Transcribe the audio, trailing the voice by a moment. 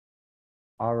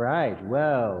All right.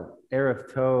 Well,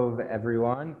 Erev Tov,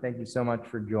 everyone. Thank you so much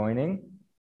for joining.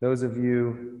 Those of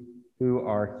you who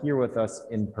are here with us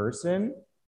in person,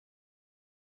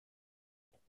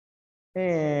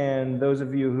 and those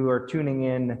of you who are tuning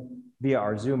in via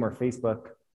our Zoom or Facebook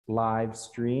live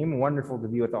stream, wonderful to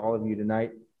be with all of you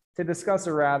tonight to discuss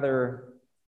a rather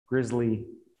grisly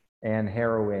and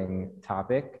harrowing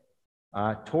topic,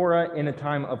 Torah in a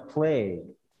time of plague.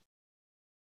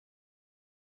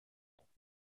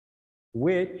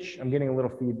 Which I'm getting a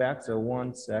little feedback, so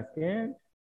 1 second.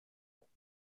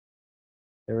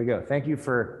 There we go. Thank you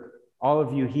for all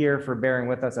of you here for bearing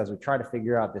with us as we try to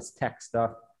figure out this tech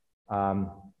stuff.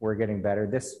 We're getting better.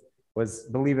 This was,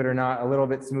 believe it or not, a little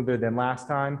bit smoother than last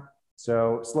time,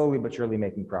 so slowly but surely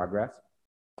making progress.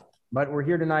 But we're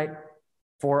here tonight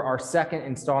for our second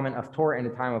installment of Torah in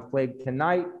a Time of Plague.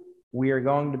 Tonight, we are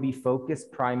going to be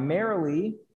focused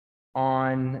primarily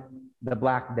on the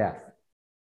Black Death,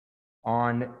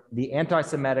 on the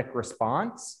anti-Semitic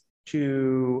response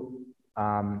to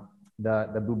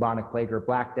the bubonic plague or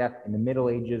Black Death in the Middle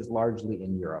Ages, largely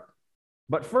in Europe.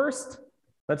 But first,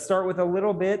 let's start with a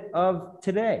little bit of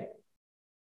today.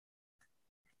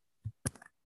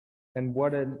 And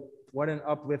what an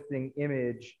uplifting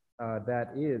image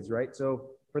that is, right?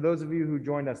 So for those of you who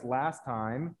joined us last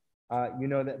time, you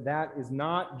know that is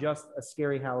not just a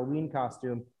scary Halloween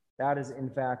costume. That is, in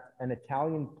fact, an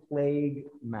Italian plague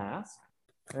mask,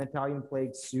 an Italian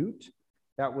plague suit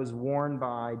that was worn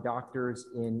by doctors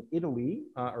in Italy,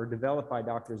 or developed by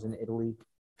doctors in Italy.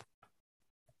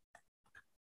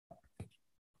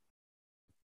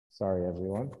 Sorry,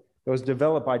 everyone. It was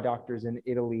developed by doctors in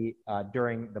Italy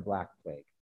during the Black Plague.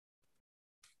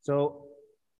 So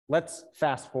let's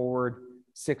fast forward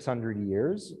 600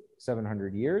 years,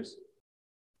 700 years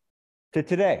to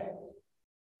today.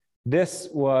 This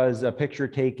was a picture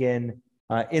taken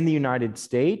in the United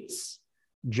States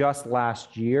just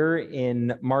last year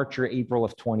in March or April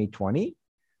of 2020.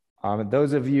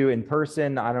 Those of you in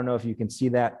person, I don't know if you can see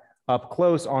that up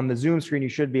close on the Zoom screen. You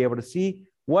should be able to see.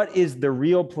 What is the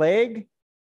real plague?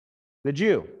 The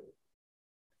Jew,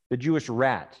 the Jewish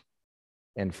rat,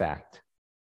 in fact.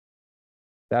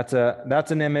 That's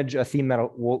an image, a theme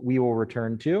that we will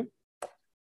return to.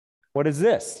 What is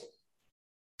this?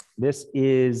 This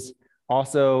is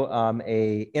also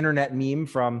a internet meme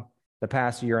from the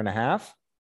past year and a half.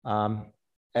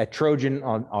 A Trojan,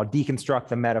 I'll deconstruct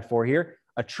the metaphor here.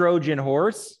 A Trojan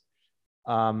horse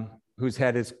whose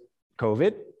head is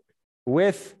COVID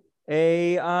with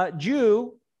a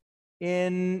Jew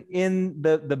in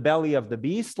the belly of the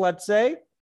beast, let's say.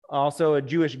 Also a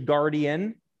Jewish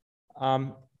guardian.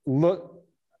 What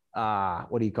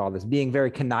do you call this? Being very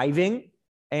conniving.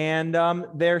 And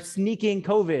they're sneaking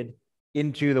COVID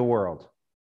into the world.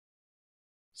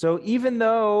 So even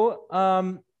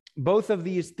though both of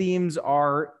these themes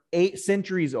are 8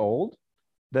 centuries old,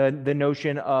 the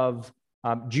notion of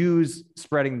Jews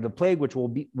spreading the plague, which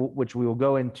we will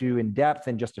go into in depth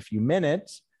in just a few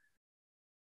minutes,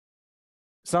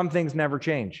 some things never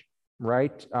change,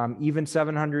 right? Even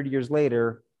 700 years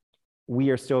later, we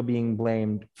are still being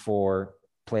blamed for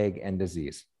plague and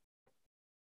disease.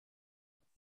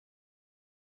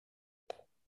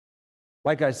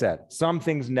 Like I said, some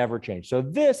things never change. So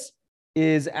this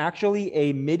is actually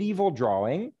a medieval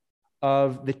drawing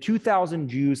of the 2,000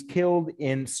 Jews killed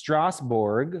in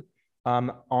Strasbourg,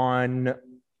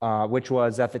 which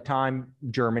was at the time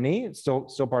Germany,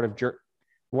 still part of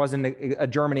wasn't a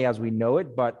Germany as we know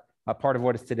it, but a part of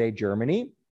what is today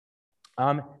Germany.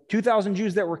 2,000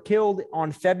 Jews that were killed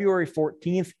on February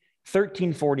 14th,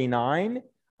 1349,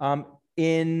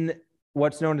 in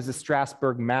what's known as the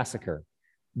Strasbourg Massacre.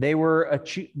 They were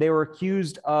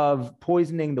accused of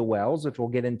poisoning the wells, which we'll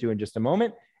get into in just a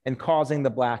moment, and causing the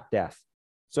Black Death.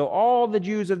 So all the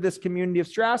Jews of this community of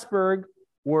Strasbourg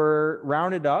were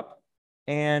rounded up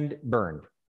and burned.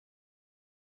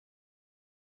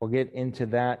 We'll get into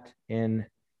that in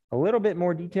a little bit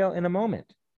more detail in a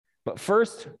moment. But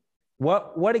first,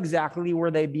 what exactly were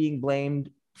they being blamed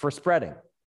for spreading?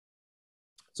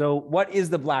 So what is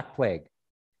the Black Plague?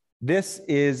 This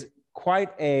is quite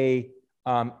a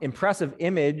impressive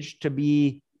image to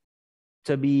be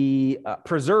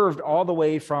preserved all the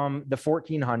way from the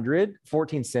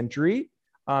 14th century.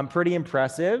 Pretty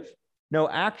impressive. No,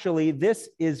 actually, this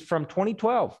is from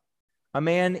 2012. A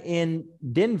man in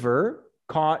Denver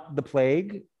caught the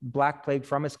plague, Black Plague,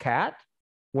 from his cat,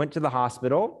 went to the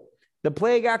hospital. The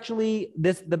plague actually,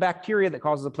 the bacteria that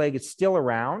causes the plague is still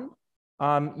around.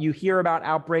 You hear about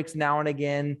outbreaks now and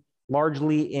again,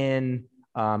 largely in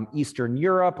Eastern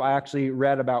Europe. I actually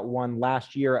read about one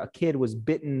last year. A kid was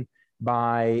bitten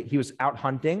he was out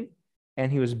hunting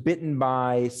and he was bitten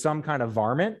by some kind of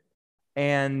varmint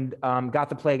and got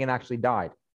the plague and actually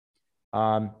died.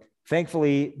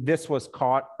 Thankfully, this was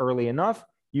caught early enough.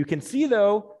 You can see,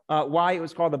 though, why it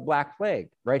was called the Black Plague,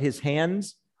 right? His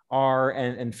hands are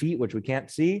and feet, which we can't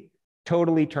see,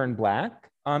 totally turned black.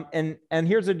 And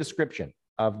here's a description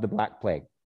of the Black Plague.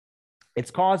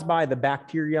 It's caused by the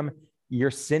bacterium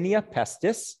Yersinia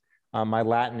pestis. My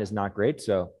Latin is not great,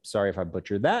 so sorry if I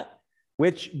butchered that,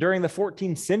 which during the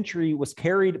 14th century was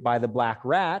carried by the black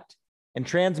rat and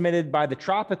transmitted by the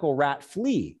tropical rat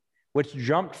flea, which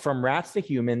jumped from rats to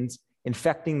humans,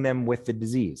 infecting them with the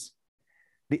disease.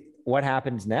 What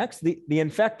happens next? The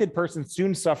infected person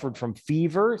soon suffered from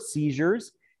fever,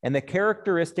 seizures, and the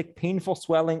characteristic painful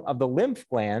swelling of the lymph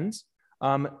glands.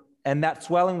 And that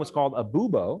swelling was called a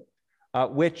bubo,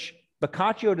 which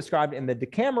Boccaccio described in the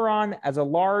Decameron as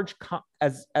large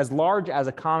as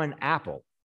a common apple.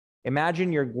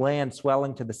 Imagine your gland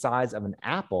swelling to the size of an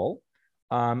apple,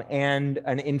 and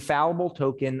an infallible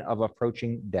token of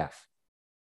approaching death.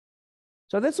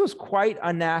 So this was quite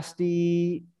a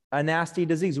nasty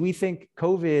disease. We think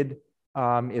COVID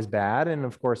is bad, and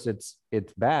of course it's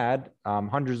bad.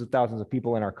 Hundreds of thousands of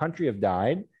people in our country have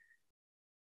died.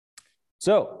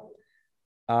 So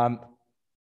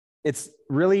it's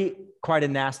really quite a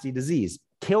nasty disease.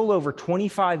 Killed over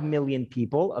 25 million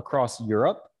people across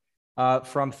Europe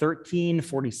from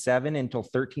 1347 until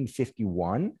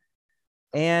 1351.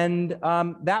 And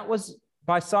that was,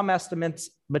 by some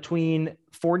estimates, between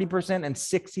 40% and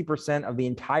 60% of the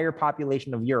entire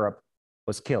population of Europe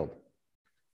was killed.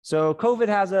 So COVID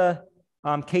has a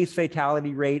case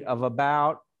fatality rate of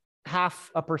about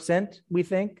 0.5%, we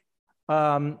think,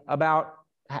 about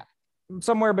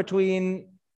somewhere between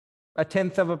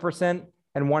 0.1%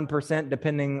 and 1%,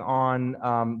 depending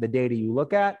on the data you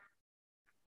look at.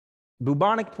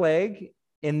 Bubonic plague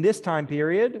in this time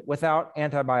period, without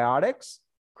antibiotics,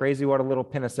 crazy what a little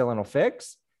penicillin will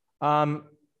fix,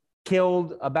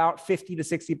 killed about 50 to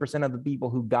 60% of the people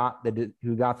who got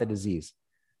the disease.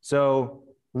 So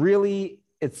really,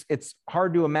 it's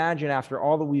hard to imagine, after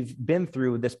all that we've been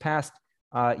through this past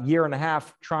year and a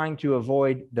half trying to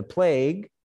avoid this plague,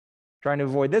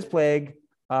 it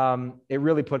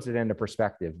really puts it into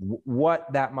perspective,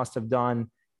 what that must have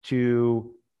done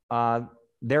to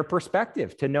their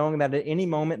perspective, to knowing that at any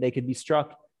moment they could be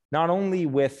struck not only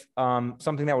with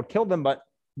something that would kill them, but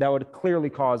that would clearly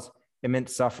cause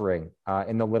immense suffering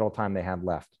in the little time they had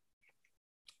left.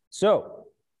 So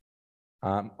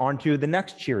on to the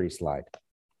next cheery slide.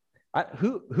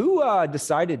 Who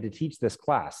decided to teach this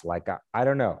class? Like, I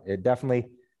don't know. It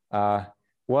definitely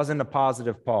wasn't a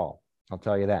positive Paul, I'll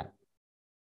tell you that.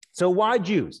 So why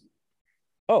Jews?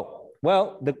 Oh,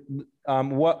 well,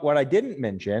 what I didn't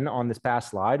mention on this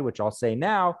past slide, which I'll say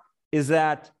now, is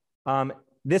that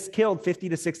this killed 50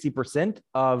 to 60%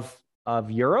 of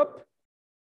Europe.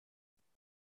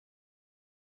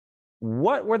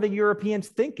 What were the Europeans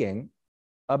thinking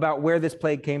about where this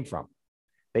plague came from?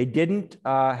 They didn't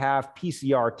have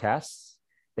PCR tests.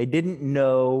 They didn't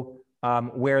know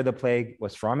where the plague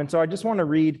was from. And so I just want to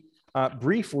read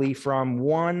briefly from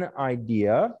one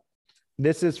idea.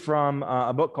 This is from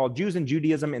a book called Jews and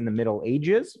Judaism in the Middle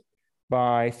Ages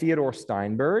by Theodore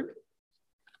Steinberg.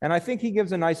 And I think he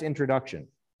gives a nice introduction.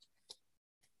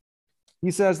 He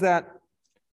says that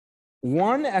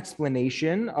one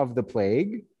explanation of the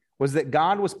plague was that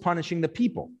God was punishing the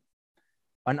people,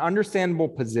 an understandable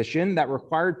position that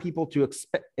required people to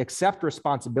accept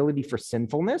responsibility for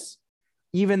sinfulness,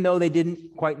 even though they didn't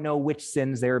quite know which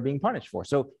sins they were being punished for.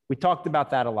 So we talked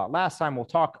about that a lot last time. We'll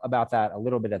talk about that a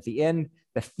little bit at the end,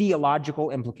 the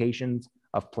theological implications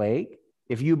of plague.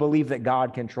 If you believe that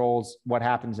God controls what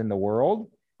happens in the world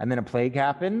and then a plague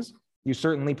happens, you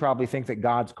certainly probably think that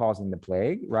God's causing the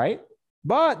plague, right?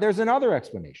 But there's another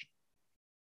explanation.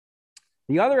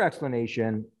 The other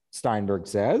explanation, Steinberg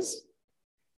says,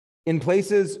 in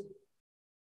places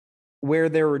where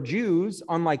there were Jews,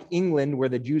 unlike England, where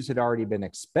the Jews had already been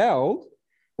expelled,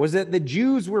 was that the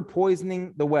Jews were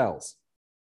poisoning the wells.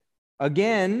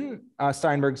 Again,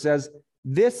 Steinberg says,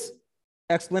 this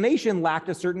explanation lacked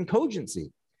a certain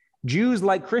cogency. Jews,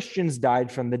 like Christians,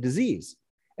 died from the disease,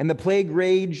 and the plague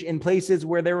raged in places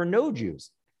where there were no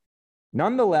Jews.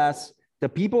 Nonetheless, the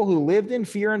people who lived in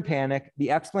fear and panic,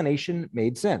 the explanation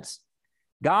made sense.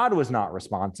 God was not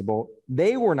responsible.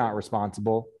 They were not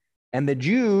responsible. And the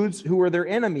Jews, who were their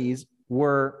enemies,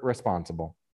 were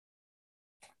responsible.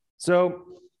 So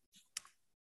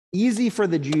easy for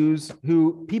the Jews,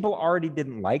 who people already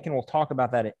didn't like, and we'll talk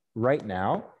about that right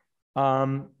now,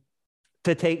 to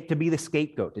be the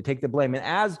scapegoat, to take the blame. And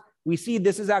as we see,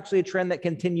 this is actually a trend that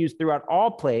continues throughout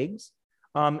all plagues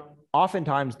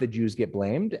Oftentimes the Jews get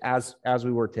blamed, as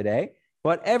we were today.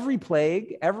 But every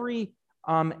plague,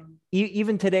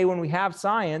 even today when we have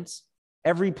science,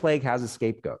 every plague has a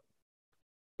scapegoat.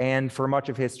 And for much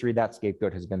of history, that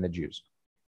scapegoat has been the Jews.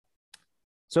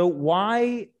 So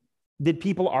why did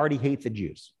people already hate the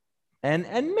Jews? And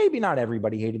maybe not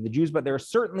everybody hated the Jews, but there are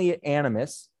certainly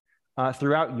animus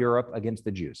throughout Europe against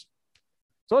the Jews.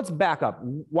 So let's back up.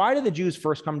 Why did the Jews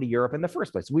first come to Europe in the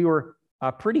first place? We were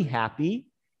pretty happy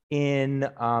in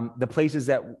the places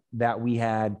that we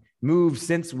had moved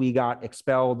since we got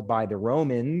expelled by the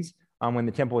Romans when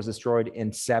the temple was destroyed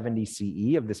in 70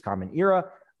 CE of this common era.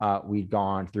 We'd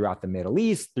gone throughout the Middle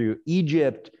East, through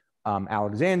Egypt,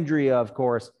 Alexandria, of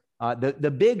course.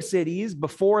 The big cities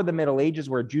before the Middle Ages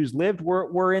where Jews lived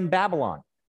were in Babylon,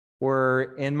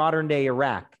 were in modern day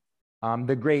Iraq.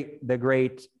 The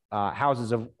great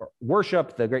houses of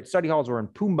worship, the great study halls were in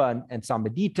Pumba and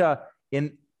Sambatita.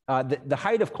 The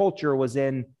height of culture was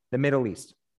in the Middle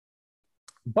East.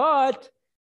 But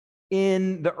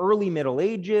in the early Middle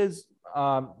Ages,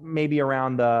 maybe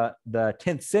around the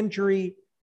 10th century,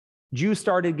 Jews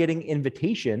started getting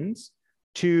invitations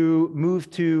to move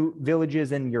to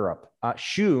villages in Europe.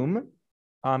 Shum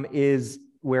is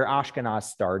where Ashkenaz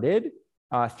started,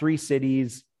 3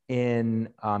 cities in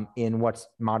what's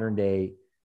modern day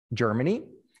Germany.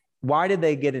 Why did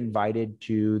they get invited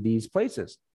to these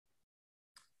places?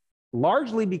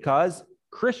 Largely because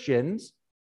Christians,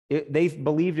 they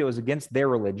believed it was against their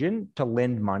religion to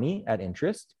lend money at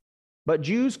interest, but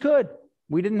Jews could.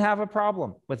 We didn't have a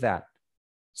problem with that.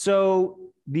 So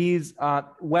these,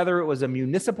 whether it was a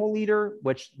municipal leader,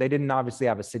 which they didn't obviously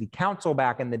have a city council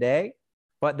back in the day,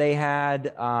 but they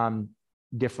had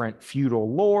different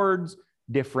feudal lords,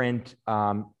 different,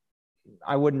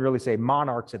 I wouldn't really say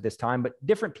monarchs at this time, but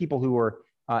different people who were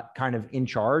kind of in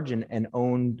charge and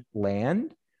owned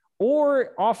land.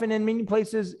 Or often in many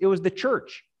places, it was the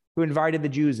church who invited the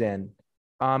Jews in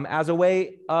as a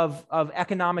way of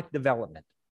economic development.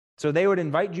 So they would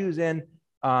invite Jews in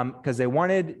because they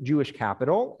wanted Jewish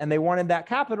capital, and they wanted that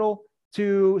capital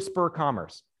to spur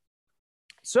commerce.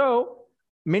 So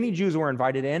many Jews were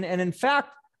invited in, and in fact,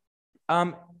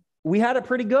 we had it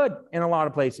pretty good in a lot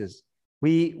of places.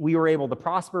 We were able to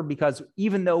prosper because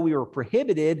even though we were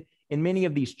prohibited in many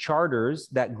of these charters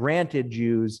that granted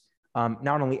Jews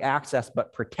not only access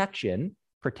but protection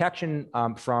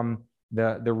from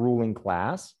the ruling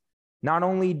class, not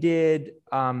only did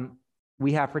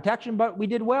we have protection, but we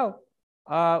did well.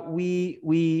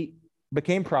 We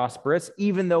became prosperous,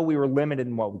 even though we were limited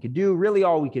in what we could do. Really,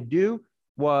 all we could do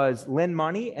was lend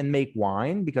money and make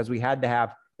wine, because we had to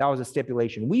have, that was a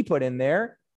stipulation we put in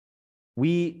there.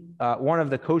 One of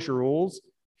the kosher rules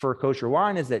for kosher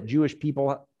wine is that Jewish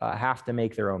people have to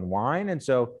make their own wine. And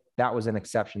so that was an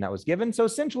exception that was given. So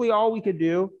essentially all we could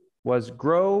do was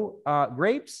grow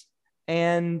grapes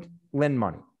and lend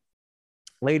money.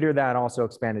 Later, that also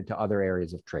expanded to other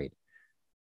areas of trade.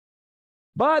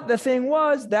 But the thing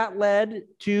was, that led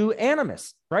to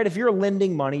animus, right? If you're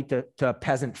lending money to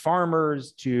peasant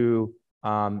farmers, to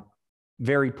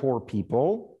very poor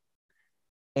people,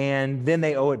 and then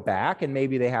they owe it back, and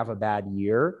maybe they have a bad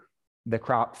year, the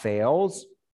crop fails,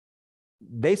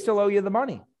 they still owe you the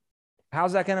money.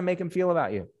 How's that going to make them feel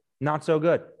about you? Not so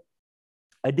good.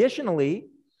 Additionally,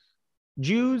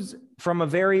 Jews from a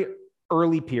very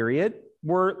early period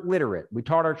were literate. We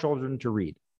taught our children to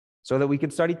read so that we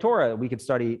could study Torah, we could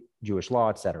study Jewish law,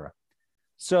 etc.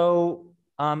 So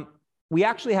we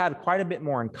actually had quite a bit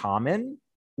more in common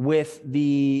with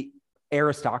the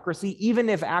aristocracy, even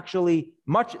if actually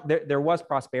there was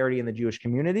prosperity in the Jewish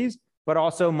communities, but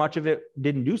also much of it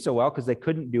didn't do so well because they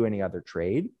couldn't do any other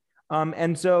trade.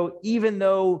 And so even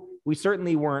though we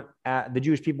certainly weren't, the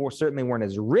Jewish people certainly weren't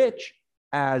as rich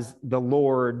as the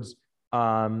lords,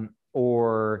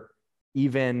 or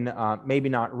even maybe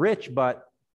not rich, but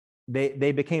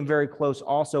they became very close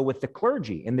also with the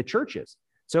clergy in the churches.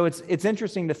 So it's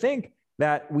interesting to think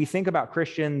that we think about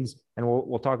Christians, and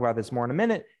we'll talk about this more in a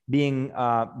minute, being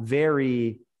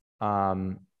having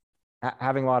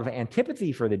a lot of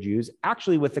antipathy for the Jews.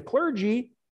 Actually, with the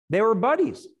clergy, they were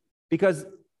buddies, because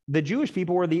the Jewish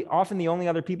people were often the only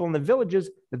other people in the villages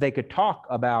that they could talk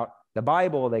about the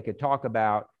Bible, they could talk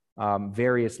about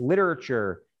various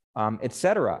literature,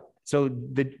 etc. So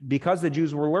because the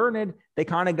Jews were learned, they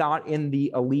kind of got in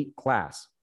the elite class.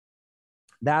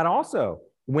 That also,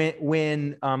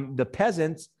 when the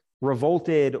peasants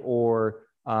revolted, or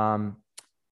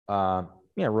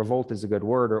revolt is a good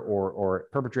word, or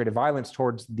perpetrated violence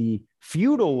towards the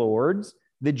feudal lords,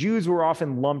 the Jews were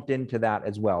often lumped into that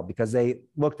as well, because they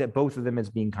looked at both of them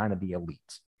as being kind of the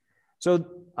elites. So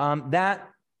that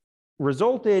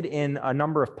resulted in a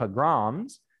number of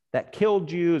pogroms that killed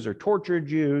Jews or tortured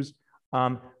Jews,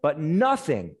 but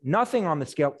nothing on the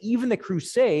scale. Even the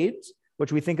Crusades,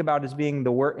 which we think about as being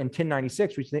the war in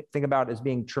 1096, we think about as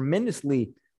being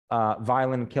tremendously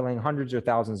violent, killing hundreds or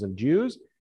thousands of Jews.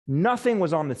 Nothing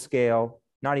was on the scale,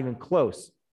 not even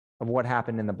close, of what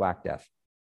happened in the Black Death.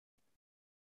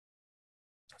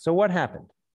 So what happened?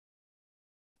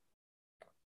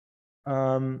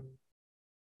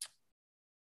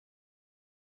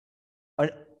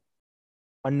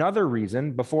 Another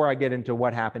reason, before I get into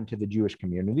what happened to the Jewish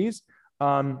communities,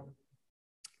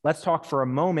 let's talk for a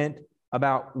moment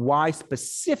about why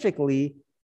specifically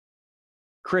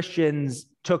Christians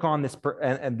took on this,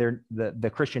 and the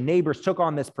Christian neighbors took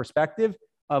on this perspective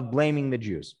of blaming the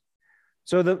Jews.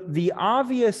 So the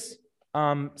obvious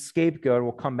scapegoat,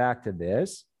 we'll come back to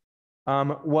this,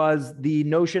 was the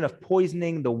notion of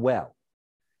poisoning the well.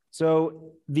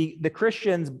 So the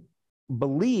Christians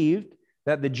believed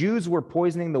that the Jews were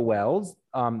poisoning the wells,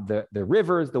 the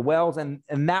rivers, the wells, and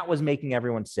that was making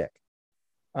everyone sick.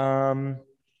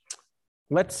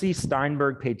 Let's see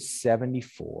Steinberg, page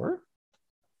 74.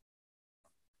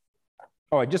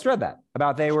 Oh, I just read that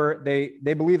about they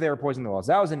believe they were poisoning the wells.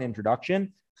 That was an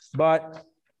introduction, but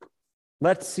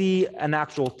let's see an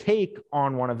actual take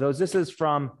on one of those. This is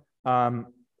from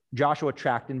Joshua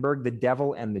Trachtenberg, The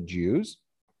Devil and the Jews.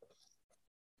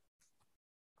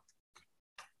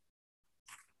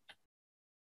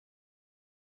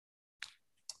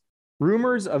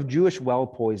 Rumors of Jewish well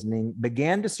poisoning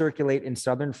began to circulate in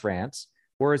southern France,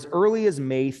 where as early as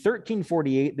May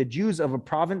 1348, the Jews of a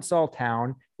Provençal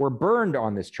town were burned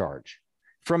on this charge.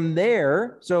 From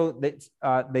there, so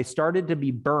they started to be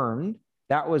burned.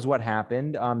 That was what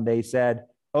happened. They said,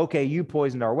 okay, you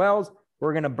poisoned our wells.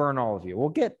 We're going to burn all of you.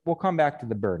 We'll come back to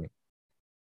the burning.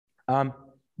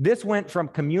 This went from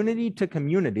community to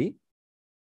community.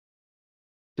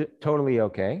 Totally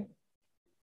okay.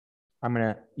 I'm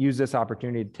going to use this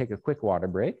opportunity to take a quick water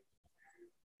break.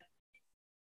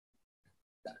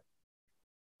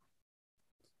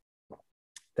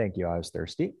 Thank you. I was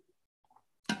thirsty.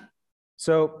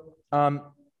 So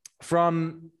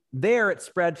from there, it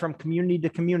spread from community to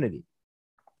community.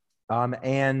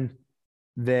 And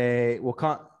we'll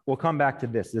come back to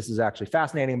this. This is actually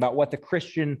fascinating about what the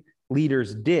Christian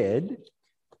leaders did.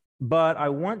 But I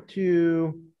want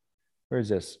to, where is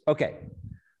this? Okay.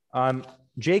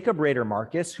 Jacob Rader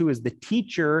Marcus, who is the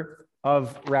teacher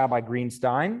of Rabbi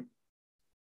Greenstein.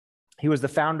 He was the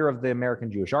founder of the American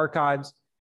Jewish Archives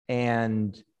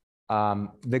and one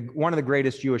of the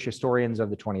greatest Jewish historians of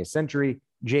the 20th century.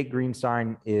 Jake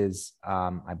Greenstein is,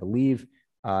 I believe,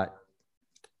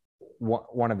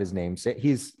 one of his namesake.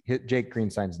 He's Jake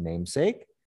Greenstein's namesake.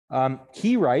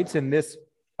 He writes, and this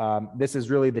is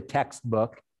really the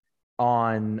textbook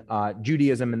on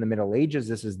Judaism in the Middle Ages.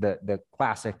 This is the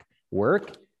classic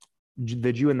work,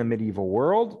 The Jew in the Medieval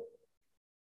World.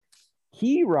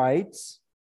 He writes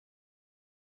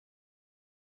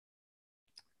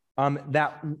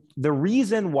that the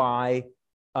reason why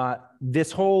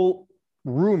this whole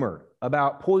rumor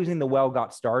about poisoning the well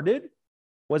got started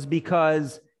was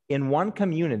because in one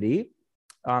community,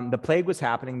 the plague was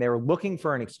happening. They were looking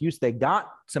for an excuse. They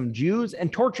got some Jews and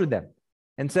tortured them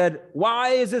and said,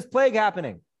 why is this plague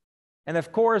happening? And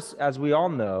of course, as we all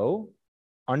know,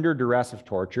 under duress of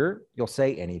torture, you'll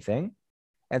say anything.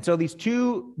 And so these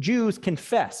two Jews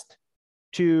confessed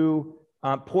to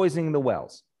poisoning the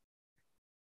wells.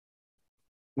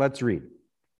 Let's read.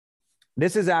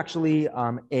 This is actually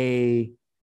a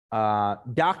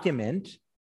document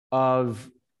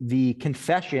of the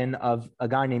confession of a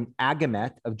guy named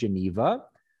Agamet of Geneva,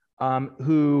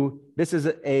 this is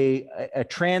a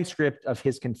transcript of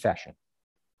his confession.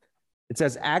 It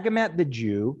says, Agamet the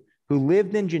Jew, who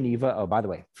lived in Geneva, oh, by the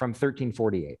way, from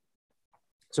 1348.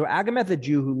 So Agamet the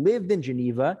Jew, who lived in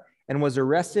Geneva and was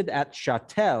arrested at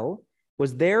Châtel,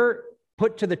 was there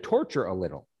put to the torture a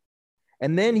little,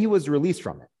 and then he was released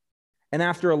from it. And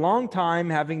after a long time,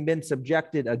 having been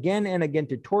subjected again and again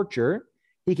to torture,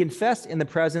 he confessed in the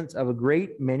presence of a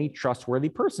great many trustworthy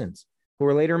persons who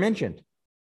were later mentioned.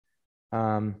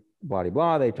 Blah, blah,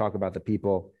 blah. They talk about the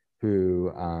people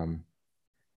who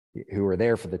were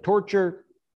there for the torture.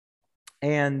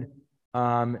 And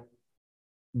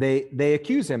they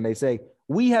accuse him. They say,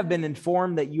 we have been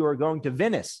informed that you are going to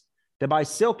Venice to buy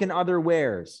silk and other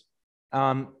wares.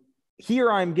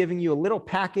 Here I'm giving you a little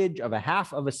package of a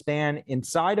half of a span,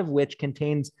 inside of which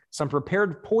contains some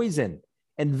prepared poison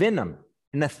and venom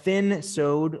in a thin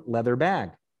sewed leather bag.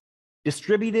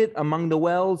 Distribute it among the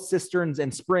wells, cisterns,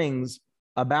 and springs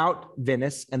about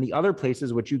Venice and the other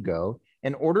places which you go,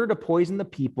 in order to poison the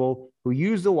people who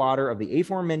use the water of the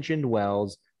aforementioned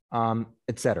wells,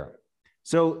 etc.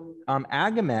 So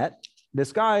Agamet,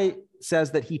 this guy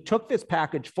says that he took this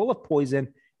package full of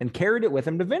poison and carried it with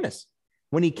him to Venice.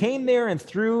 When he came there and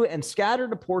threw and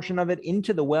scattered a portion of it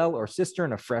into the well or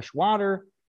cistern of fresh water,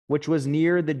 which was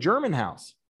near the German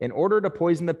house, in order to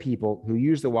poison the people who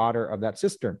used the water of that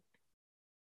cistern.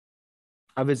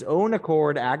 Of his own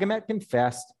accord, Agamet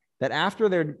confessed that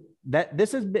after that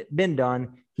this has been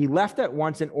done, he left at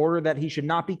once in order that he should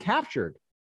not be captured,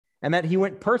 and that he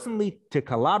went personally to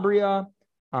Calabria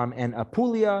and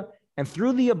Apulia and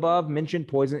threw the above mentioned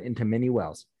poison into many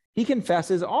wells. He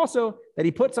confesses also that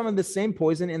he put some of the same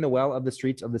poison in the well of the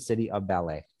streets of the city of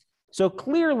Balais. So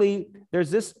clearly,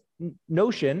 there's this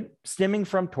notion stemming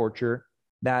from torture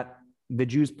that the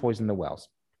Jews poisoned the wells.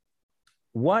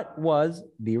 What was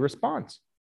the response?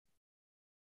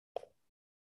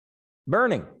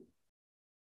 Burning.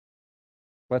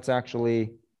 Let's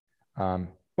actually,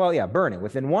 burning.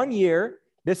 Within 1 year,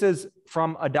 this is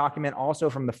from a document also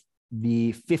from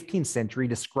the 15th century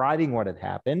describing what had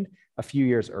happened a few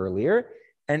years earlier.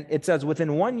 And it says,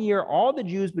 within 1 year, all the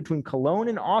Jews between Cologne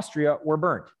and Austria were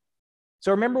burnt.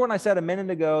 So remember when I said a minute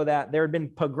ago that there had been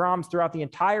pogroms throughout the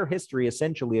entire history,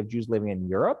 essentially, of Jews living in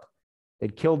Europe?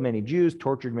 They'd killed many Jews,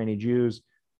 tortured many Jews.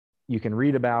 You can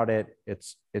read about it.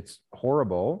 It's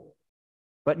horrible,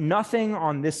 but nothing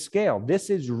on this scale. This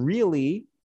is really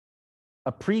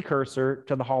a precursor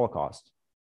to the Holocaust.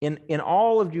 In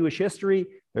all of Jewish history,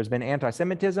 there's been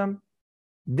anti-Semitism.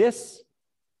 This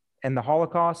and the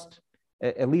Holocaust,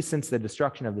 at least since the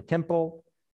destruction of the temple,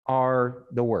 are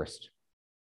the worst.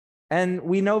 And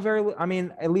we know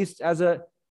at least as a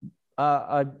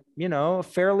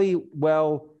fairly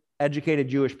well-educated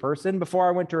Jewish person, before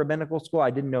I went to rabbinical school, I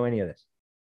didn't know any of this.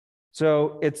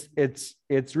 So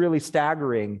it's really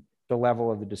staggering, the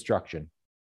level of the destruction.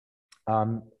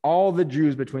 All the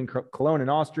Jews between Cologne and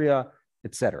Austria,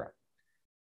 etc.,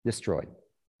 destroyed.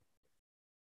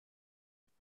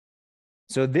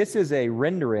 So this is a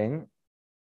rendering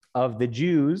of the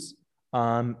Jews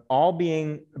all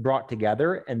being brought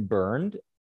together and burned.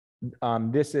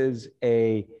 This is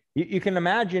you can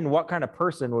imagine what kind of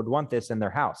person would want this in their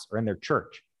house or in their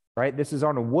church, right? This is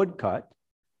on a woodcut,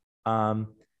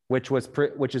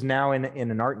 which is now in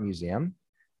an art museum,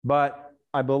 but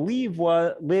I believe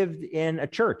lived in a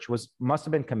church, must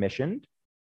have been commissioned,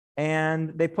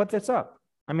 and they put this up.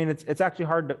 I mean, it's actually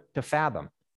hard to fathom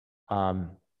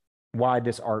why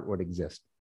this art would exist.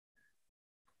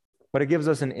 But it gives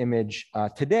us an image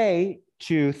today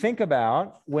to think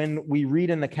about when we read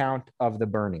an account of the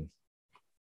burning.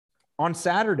 On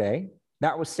Saturday,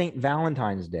 that was St.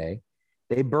 Valentine's Day,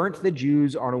 they burnt the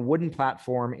Jews on a wooden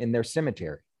platform in their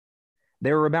cemetery.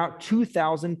 There were about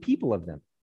 2,000 people of them.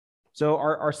 So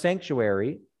our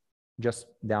sanctuary, just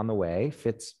down the way,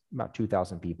 fits about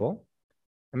 2,000 people.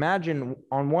 Imagine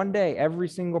on one day, every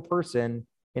single person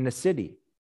in a city,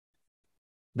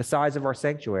 the size of our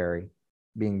sanctuary,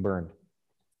 being burned.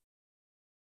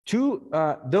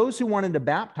 Those who wanted to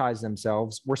baptize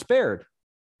themselves were spared,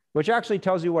 which actually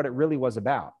tells you what it really was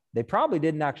about. They probably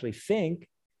didn't actually think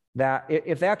that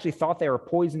if they actually thought they were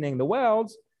poisoning the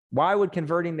wells, why would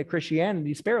converting to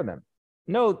Christianity spare them?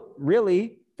 No,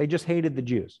 really, they just hated the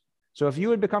Jews. So if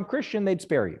you had become Christian, they'd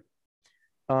spare you.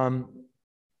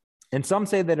 And some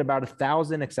say that about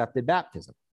 1,000 accepted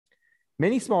baptism.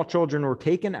 Many small children were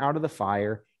taken out of the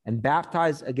fire and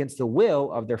baptized against the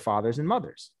will of their fathers and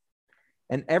mothers.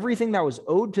 And everything that was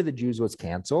owed to the Jews was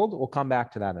canceled. We'll come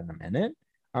back to that in a minute.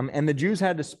 And the Jews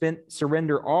had to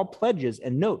surrender all pledges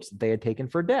and notes that they had taken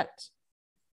for debts.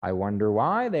 I wonder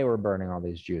why they were burning all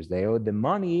these Jews. They owed them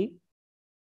money.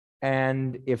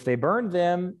 And if they burned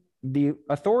them, the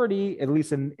authority, at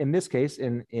least in this case,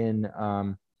 in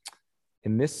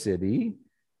this city,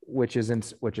 which is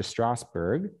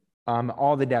Strasbourg,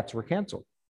 all the debts were canceled.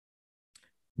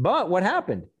 But what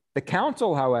happened? The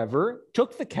council, however,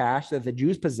 took the cash that the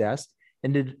Jews possessed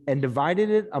and divided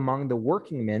it among the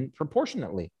working men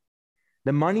proportionately.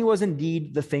 The money was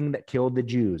indeed the thing that killed the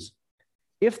Jews.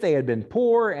 If they had been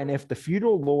poor and if the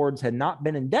feudal lords had not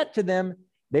been in debt to them,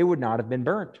 they would not have been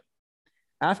burnt.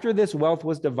 After this wealth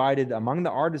was divided among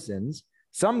the artisans,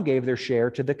 some gave their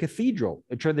share to the cathedral,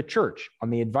 to the church,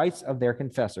 on the advice of their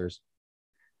confessors.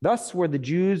 Thus were the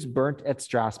Jews burnt at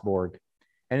Strasbourg.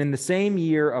 And in the same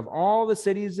year of all the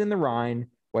cities in the Rhine,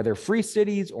 whether free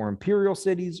cities or imperial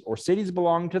cities or cities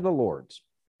belonging to the lords.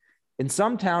 In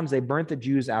some towns, they burnt the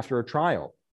Jews after a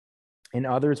trial, in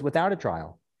others without a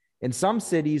trial. In some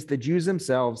cities, the Jews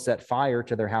themselves set fire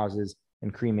to their houses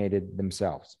and cremated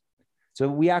themselves. So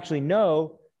we actually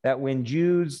know that when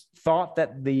Jews thought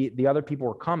that the other people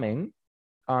were coming,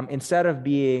 instead of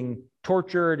being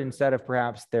tortured, instead of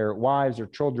perhaps their wives or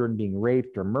children being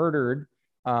raped or murdered,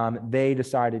 they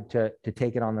decided to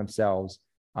take it on themselves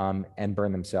and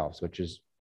burn themselves, which is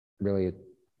really a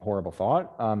horrible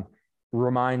thought.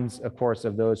 Reminds, of course,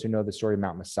 of those who know the story of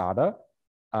Mount Masada.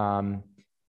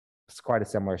 It's quite a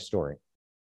similar story.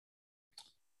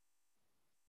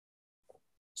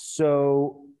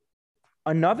 So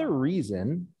another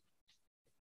reason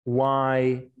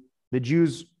why the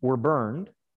Jews were burned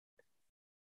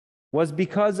was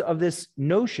because of this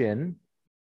notion,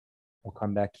 we'll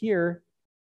come back here,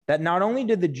 that not only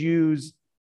did the Jews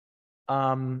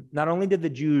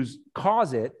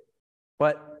cause it,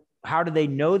 but how do they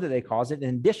know that they caused it?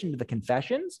 In addition to the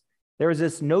confessions, there is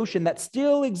this notion that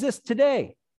still exists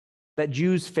today, that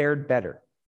Jews fared better,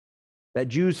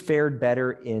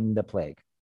 in the plague.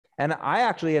 And I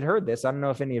actually had heard this. I don't know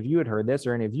if any of you had heard this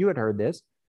or any of you had heard this,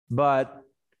 but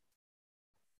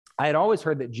I had always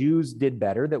heard that Jews did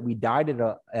better, that we died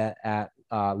at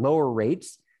lower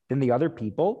rates than the other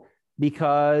people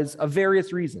because of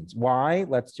various reasons. Why?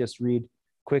 Let's just read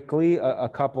quickly a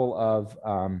couple of,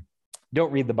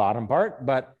 don't read the bottom part,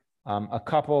 but a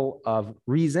couple of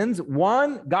reasons.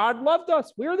 One, God loved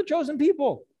us. We are the chosen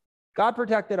people. God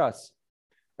protected us.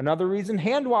 Another reason,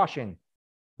 hand washing.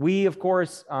 We, of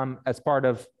course, as part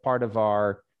of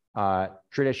our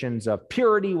traditions of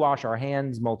purity, wash our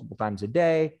hands multiple times a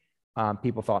day.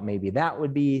 People thought maybe that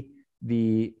would be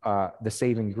the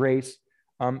saving grace,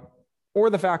 or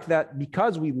the fact that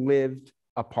because we lived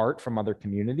apart from other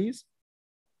communities,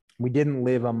 we didn't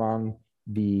live among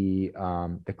the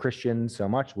Christians so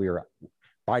much. We were,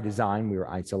 by design, we were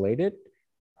isolated,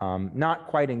 not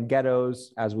quite in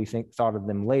ghettos as we thought of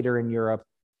them later in Europe,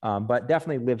 but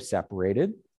definitely lived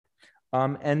separated.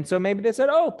 And so maybe they said,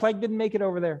 oh, plague didn't make it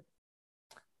over there.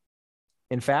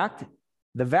 In fact,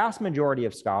 the vast majority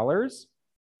of scholars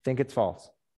think it's false,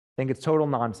 think it's total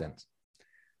nonsense.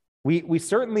 We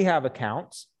certainly have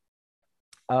accounts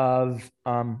of,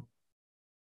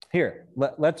 here,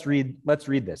 let's read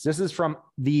this. This is from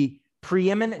the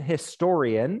preeminent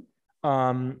historian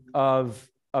of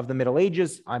the Middle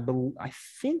Ages. I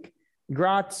think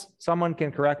Gratz, someone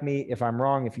can correct me if I'm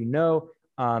wrong, if you know.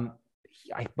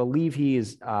 I believe he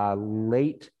is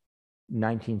late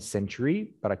 19th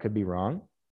century, but I could be wrong.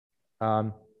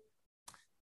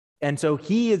 And so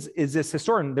he is this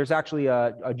historian. There's actually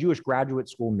a Jewish graduate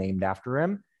school named after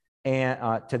him,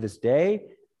 and to this day.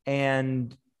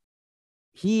 And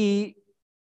he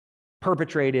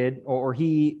perpetrated, or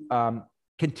he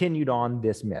continued on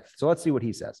this myth. So let's see what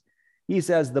he says. He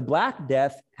says, the Black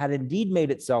Death had indeed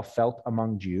made itself felt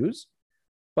among Jews,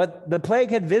 but the plague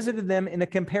had visited them in a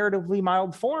comparatively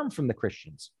mild form from the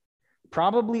Christians,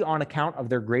 probably on account of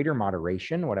their greater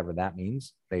moderation, whatever that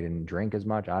means. They didn't drink as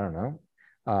much, I don't know.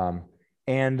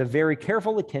 And the very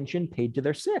careful attention paid to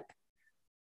their sick.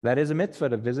 That is a mitzvah,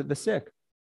 to visit the sick.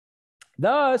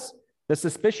 Thus, the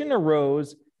suspicion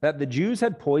arose that the Jews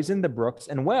had poisoned the brooks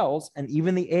and wells and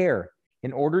even the air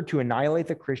in order to annihilate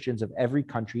the Christians of every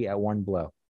country at one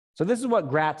blow. So this is what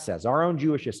Gratz says, our own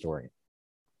Jewish historian.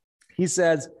 He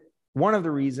says one of the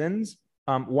reasons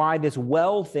why this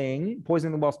well thing,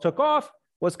 poisoning the wells, took off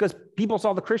was because people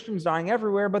saw the Christians dying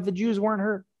everywhere, but the Jews weren't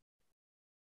hurt.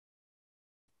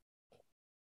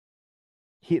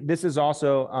 This is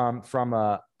also from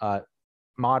a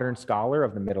modern scholar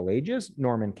of the Middle Ages,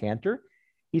 Norman Cantor.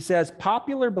 He says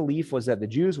popular belief was that the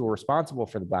Jews were responsible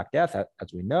for the Black Death,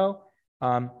 as we know.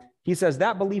 He says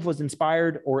that belief was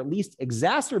inspired, or at least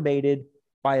exacerbated,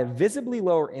 by a visibly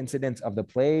lower incidence of the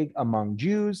plague among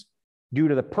Jews due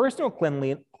to the personal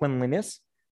cleanliness,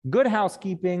 good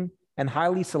housekeeping, and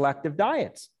highly selective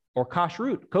diets, or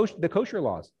kashrut, the kosher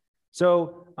laws.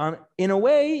 So in a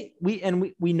way,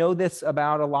 we know this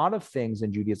about a lot of things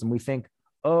in Judaism. We think,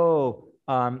 oh,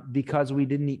 because we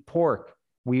didn't eat pork,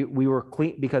 we were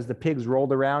clean because the pigs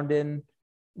rolled around in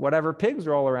whatever pigs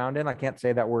roll around in. I can't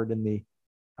say that word in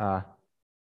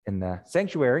the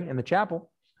sanctuary, in the chapel.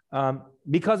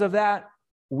 Because of that,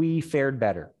 we fared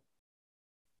better.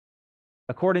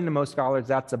 According to most scholars,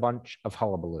 that's a bunch of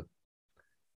hullabaloo.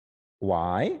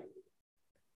 Why?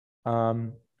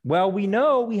 Well, we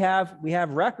know we have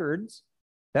records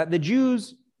that the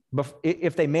Jews,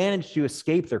 if they managed to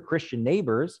escape their Christian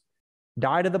neighbors,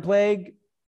 died of the plague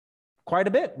quite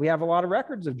a bit. We have a lot of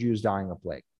records of Jews dying of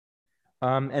plague.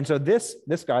 And so this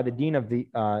guy, the dean of the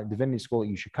Divinity School at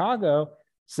UChicago,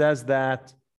 says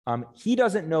that he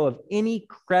doesn't know of any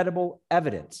credible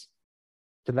evidence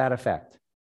to that effect.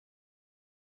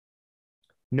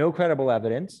 No credible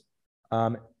evidence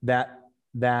that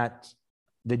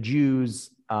the Jews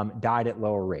died at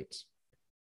lower rates.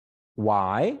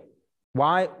 Why?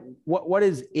 what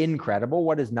is incredible?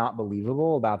 What is not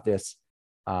believable about this,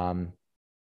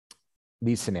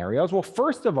 these scenarios? Well,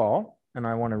 first of all, and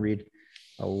I want to read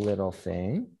a little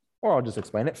thing, or I'll just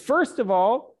explain it. First of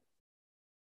all,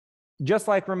 just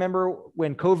like remember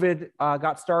when COVID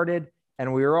got started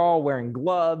and we were all wearing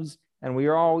gloves and we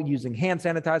were all using hand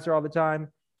sanitizer all the time,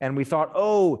 and we thought,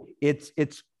 oh, it's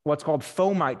what's called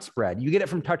fomite spread. You get it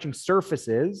from touching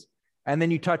surfaces, and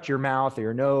then you touch your mouth or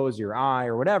your nose, or your eye,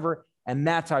 or whatever, and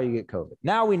that's how you get COVID.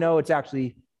 Now we know it's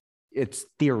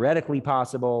theoretically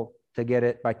possible to get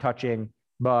it by touching,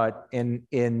 but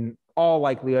in all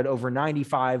likelihood, over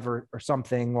 95 or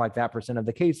something like that % of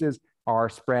the cases are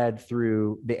spread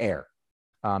through the air,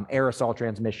 aerosol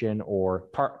transmission or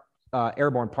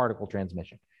airborne particle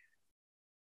transmission.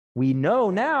 We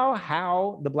know now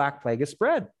how the Black Plague is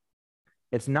spread.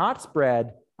 It's not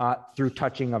spread through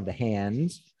touching of the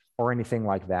hands or anything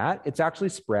like that. It's actually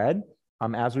spread,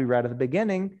 as we read at the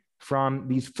beginning, from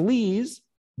these fleas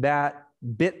that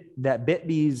bit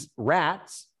these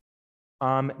rats.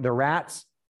 The rats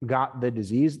got the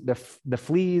disease. The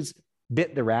fleas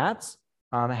bit the rats,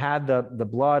 had the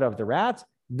blood of the rats,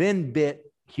 then bit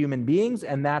human beings,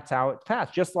 and that's how it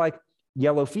passed. Just like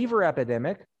yellow fever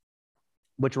epidemic,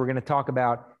 which we're going to talk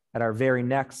about at our very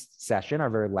next session, our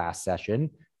very last session.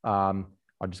 I'll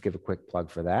just give a quick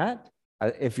plug for that.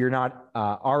 If you're not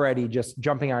already just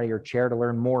jumping out of your chair to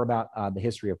learn more about the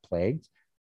history of plagues.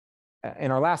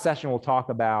 In our last session, we'll talk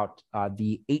about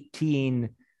the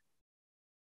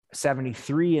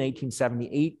 1873 and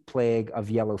 1878 plague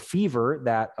of yellow fever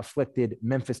that afflicted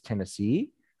Memphis, Tennessee,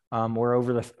 where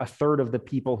over a third of the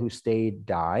people who stayed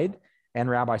died. And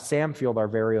Rabbi Samfield, our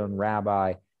very own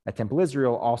rabbi at Temple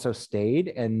Israel, also stayed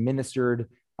and ministered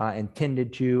and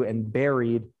tended to and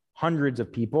buried hundreds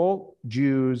of people,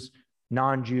 Jews,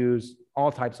 non-Jews,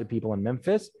 all types of people in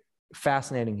Memphis.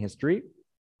 Fascinating history.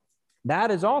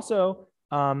 That is also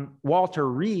Walter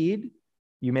Reed.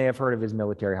 You may have heard of his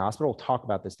military hospital. We'll talk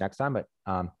about this next time, but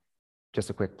just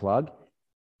a quick plug.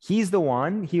 He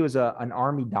was an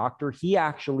Army doctor. He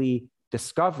actually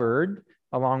discovered,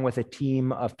 along with a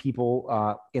team of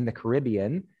people in the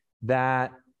Caribbean,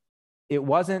 that it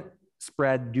wasn't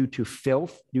spread due to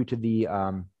filth, due to the,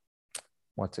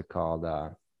 what's it called?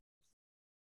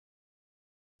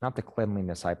 Not the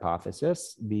cleanliness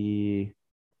hypothesis,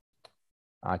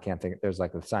 I can't think, there's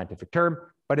like a scientific term,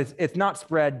 but it's not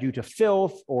spread due to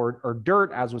filth or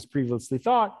dirt as was previously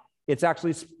thought. It's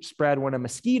actually spread when a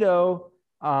mosquito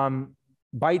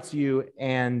bites you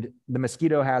and the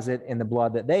mosquito has it in the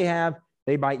blood that they have.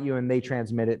 They bite you and they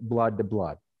transmit it blood to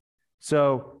blood.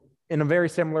 So in a very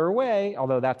similar way,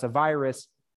 although that's a virus,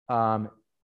 the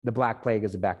Black Plague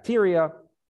is a bacteria.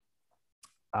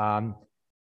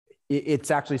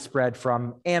 It's actually spread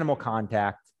from animal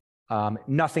contact,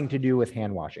 nothing to do with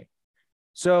hand washing.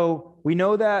 So we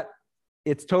know that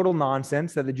it's total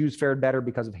nonsense that the Jews fared better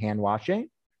because of hand washing.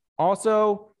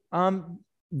 Also,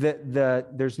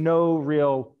 there's no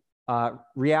real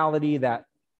reality that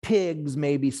pigs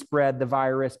maybe spread the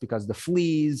virus because the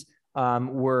fleas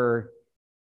were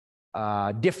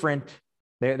different.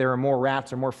 There are more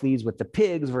rats or more fleas with the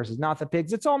pigs versus not the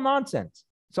pigs. It's all nonsense.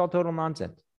 It's all total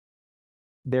nonsense.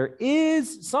 There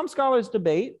is some scholars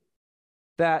debate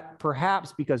that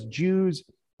perhaps because Jews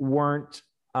weren't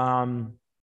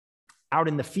out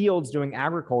in the fields doing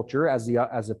agriculture as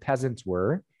the peasants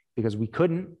were, because we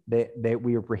couldn't,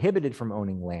 we were prohibited from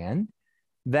owning land,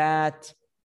 that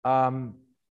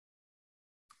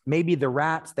maybe the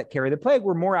rats that carry the plague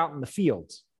were more out in the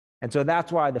fields. And so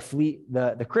that's why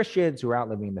the Christians who are out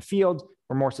living in the fields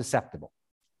were more susceptible.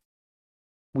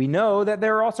 We know that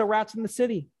there are also rats in the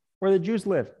city where the Jews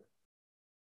live.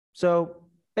 So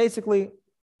basically,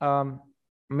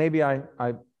 maybe I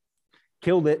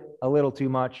killed it a little too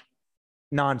much.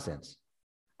 Nonsense.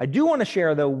 I do want to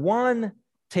share, though, one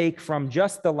take from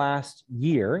just the last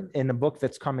year in a book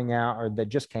that's coming out, or that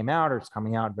just came out, or it's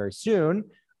coming out very soon,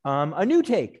 a new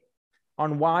take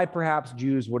on why perhaps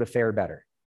Jews would have fared better.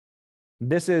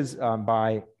 This is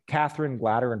by Catherine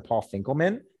Glatter and Paul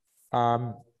Finkelman.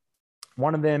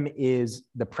 One of them is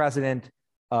the president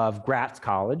of Gratz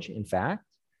College, in fact,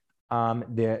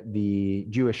 the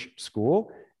Jewish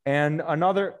school. And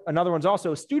another one's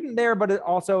also a student there, but it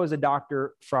also is a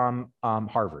doctor from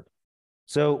Harvard.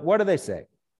 So what do they say?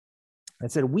 They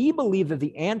said, we believe that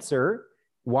the answer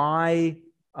why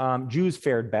Jews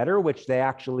fared better, which they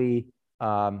actually,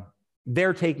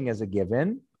 they're taking as a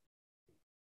given.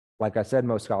 Like I said,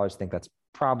 most scholars think that's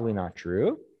probably not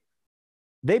true.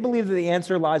 They believe that the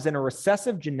answer lies in a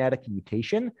recessive genetic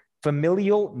mutation,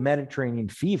 familial Mediterranean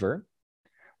fever,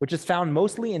 which is found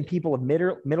mostly in people of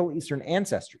Middle Eastern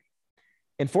ancestry.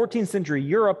 In 14th century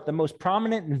Europe, the most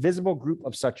prominent and visible group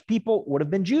of such people would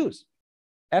have been Jews.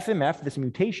 FMF, this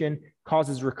mutation,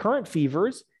 causes recurrent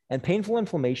fevers and painful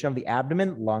inflammation of the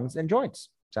abdomen, lungs, and joints.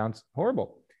 Sounds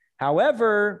horrible.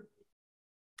 However,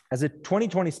 as a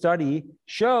 2020 study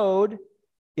showed,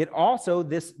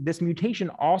 this mutation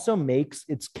also makes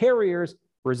its carriers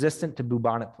resistant to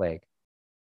bubonic plague.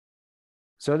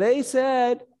 So they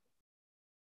said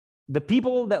the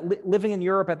people that living in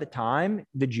Europe at the time,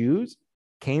 the Jews,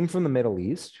 came from the Middle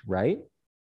East, right?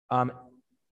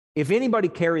 If anybody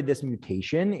carried this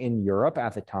mutation in Europe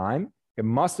at the time, it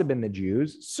must have been the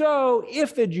Jews. So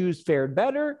if the Jews fared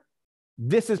better,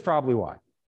 this is probably why.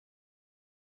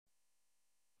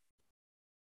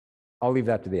 I'll leave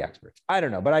that to the experts. I don't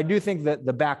know, but I do think that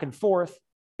the back and forth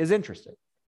is interesting,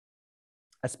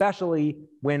 especially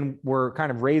when we're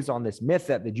kind of raised on this myth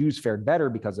that the Jews fared better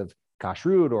because of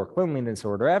kashrut or cleanliness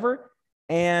or whatever.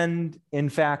 And in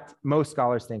fact, most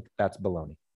scholars think that's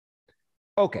baloney.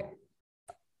 Okay.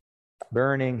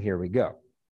 Burning, here we go.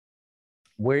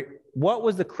 What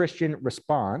was the Christian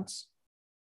response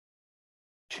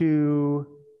to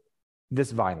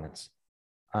this violence?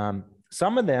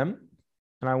 Some of them,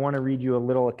 and I want to read you a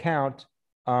little account,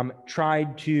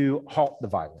 tried to halt the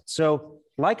violence. So,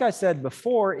 like I said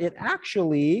before, it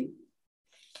actually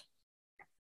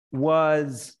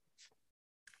was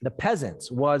the peasants,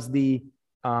 was the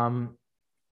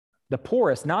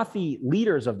poorest, not the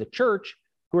leaders of the church,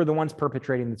 who are the ones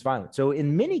perpetrating this violence. So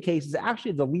in many cases,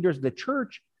 actually, the leaders of the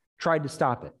church tried to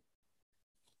stop it.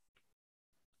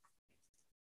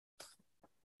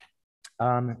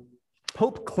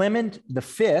 Pope Clement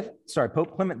VI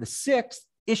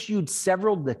issued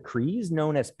several decrees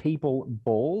known as papal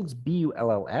bulls,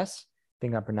 B-U-L-L-S, I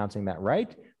think I'm pronouncing that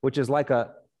right, which is like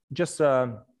just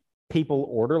a papal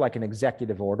order, like an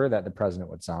executive order that the president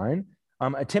would sign,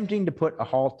 attempting to put a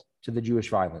halt to the Jewish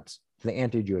violence, to the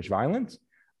anti-Jewish violence.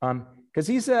 Because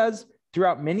he says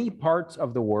throughout many parts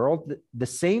of the world, the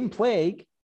same plague,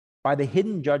 by the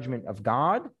hidden judgment of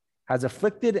God, has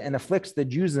afflicted and afflicts the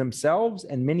Jews themselves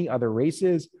and many other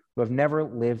races who have never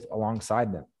lived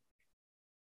alongside them.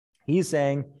 He's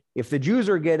saying if the Jews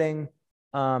are getting,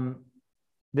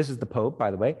 this is the Pope,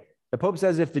 by the way, the Pope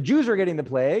says if the Jews are getting the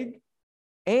plague,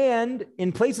 and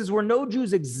in places where no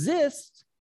Jews exist,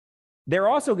 they're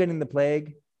also getting the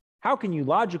plague, how can you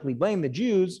logically blame the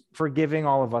Jews for giving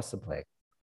all of us the plague?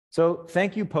 So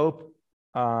thank you, Pope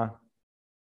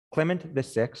Clement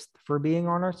VI, for being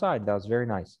on our side. That was very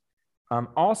nice.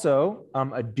 Also,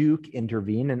 a duke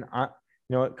intervened, and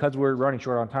because we're running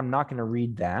short on time, I'm not going to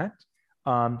read that.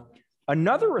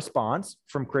 Another response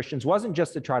from Christians wasn't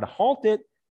just to try to halt it,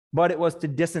 but it was to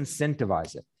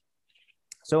disincentivize it.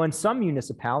 So in some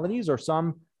municipalities or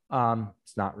some,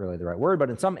 it's not really the right word,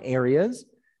 but in some areas,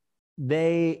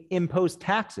 they imposed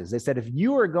taxes. They said, if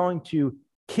you are going to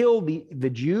kill the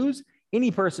Jews, any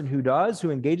person who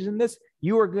engages in this,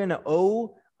 you are going to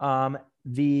owe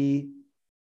the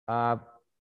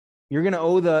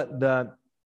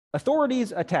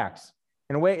authorities a tax.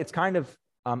 In a way, it's kind of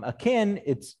akin,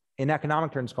 it's in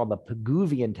economic terms called the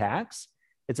Pigouvian tax.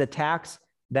 It's a tax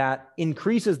that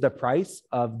increases the price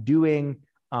of doing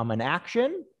an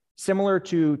action, similar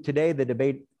to today, the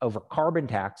debate over carbon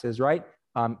taxes, right?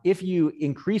 If you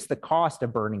increase the cost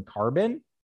of burning carbon,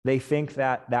 they think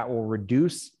that that will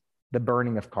reduce the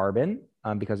burning of carbon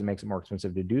because it makes it more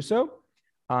expensive to do so.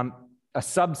 A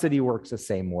subsidy works the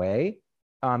same way.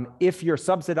 If you're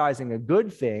subsidizing a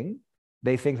good thing,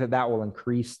 they think that that will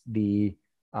increase the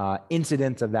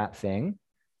incidence of that thing.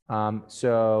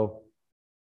 For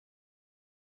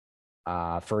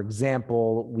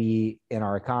example, we in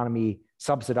our economy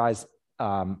subsidize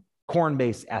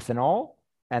corn-based ethanol,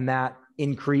 and that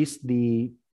increased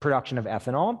the production of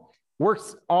ethanol.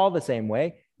 Works all the same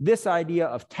way. This idea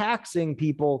of taxing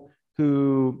people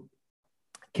who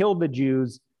killed the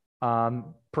Jews,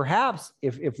 perhaps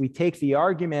if we take the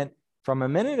argument from a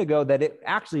minute ago that it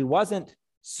actually wasn't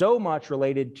so much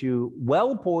related to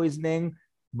well poisoning,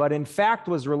 but in fact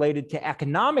was related to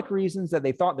economic reasons, that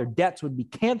they thought their debts would be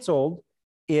canceled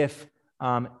if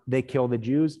they kill the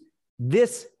Jews.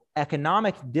 This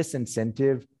economic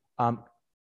disincentive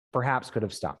perhaps could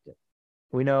have stopped it.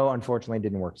 We know, unfortunately, it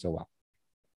didn't work so well.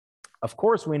 Of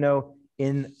course, we know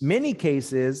in many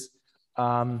cases,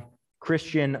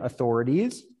 Christian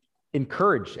authorities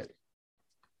encouraged it.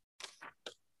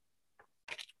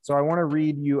 So I want to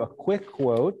read you a quick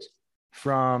quote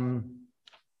from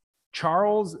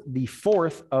Charles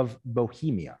IV of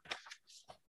Bohemia.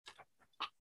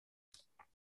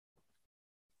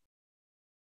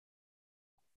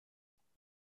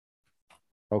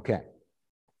 Okay.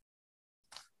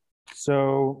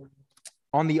 So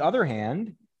On the other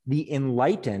hand, the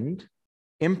enlightened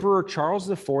Emperor Charles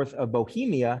IV of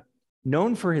Bohemia,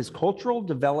 known for his cultural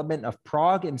development of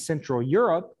Prague and Central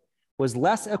Europe, was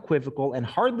less equivocal and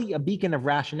hardly a beacon of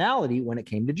rationality when it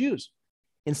came to Jews.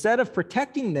 Instead of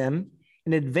protecting them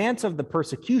in advance of the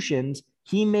persecutions,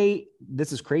 he made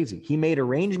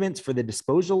arrangements for the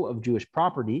disposal of Jewish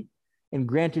property and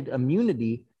granted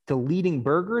immunity to leading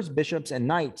burghers, bishops, and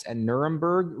knights at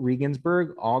Nuremberg,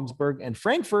 Regensburg, Augsburg, and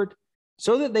Frankfurt,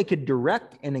 so that they could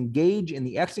direct and engage in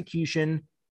the execution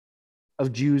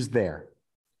of Jews there.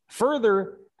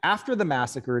 Further, after the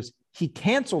massacres, he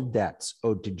canceled debts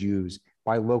owed to Jews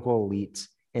by local elites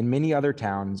in many other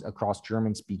towns across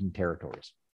German-speaking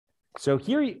territories. So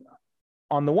here,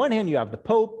 on the one hand, you have the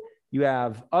Pope, you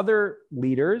have other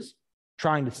leaders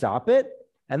trying to stop it,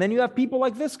 and then you have people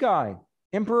like this guy,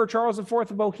 Emperor Charles IV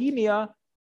of Bohemia,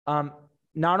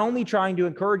 not only trying to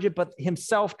encourage it, but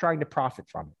himself trying to profit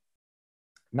from it.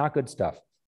 Not good stuff.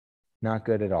 Not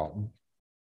good at all.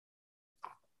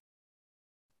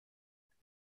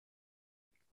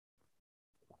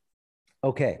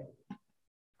 Okay.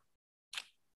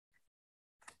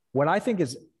 What I think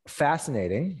is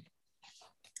fascinating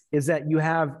is that you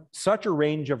have such a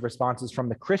range of responses from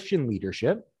the Christian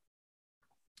leadership,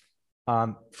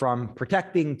 from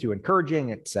protecting to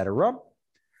encouraging, etc.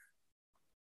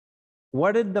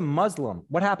 What happened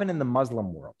in the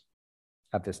Muslim world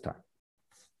at this time?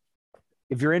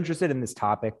 If you're interested in this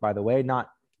topic, by the way, not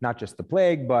just the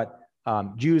plague, but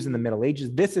Jews in the Middle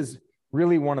Ages, this is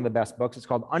really one of the best books. It's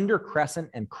called Under Crescent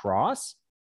and Cross,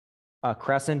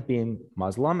 Crescent being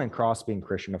Muslim and Cross being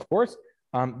Christian, of course,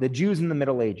 the Jews in the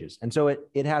Middle Ages. And so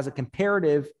it has a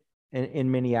comparative,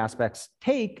 in many aspects,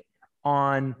 take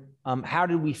on how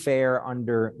did we fare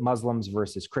under Muslims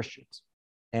versus Christians.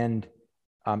 And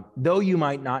though you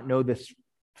might not know this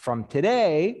from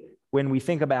today, when we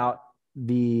think about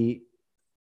the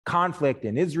conflict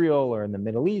in Israel or in the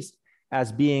Middle East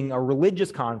as being a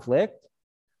religious conflict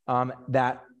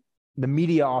that the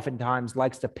media oftentimes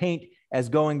likes to paint as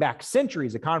going back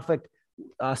centuries, a conflict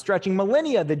stretching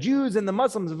millennia. The Jews and the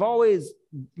Muslims have always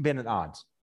been at odds.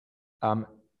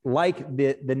 Like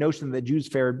the notion that Jews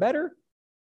fared better,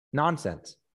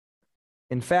 nonsense.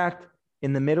 In fact,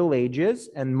 in the Middle Ages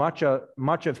and much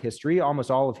of history,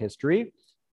 almost all of history,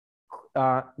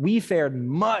 we fared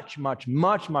much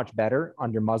better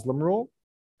under Muslim rule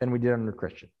than we did under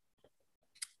Christian.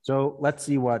 So let's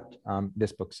see what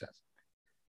this book says.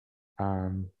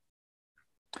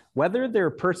 Whether their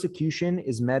persecution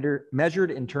is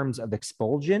measured in terms of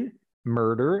expulsion,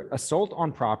 murder, assault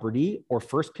on property, or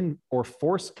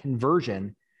forced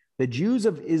conversion, the Jews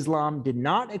of Islam did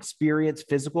not experience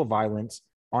physical violence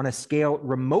on a scale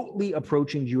remotely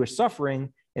approaching Jewish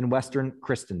suffering in Western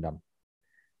Christendom.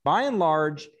 By and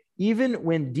large, even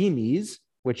when dhimmis,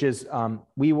 which is,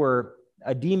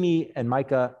 a dhimmi, and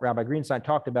Micah, Rabbi Greenstein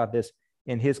talked about this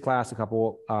in his class a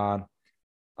couple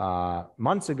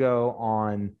months ago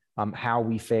on how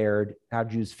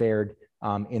Jews fared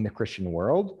in the Christian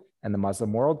world and the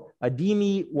Muslim world. A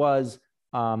dhimmi was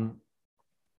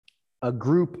a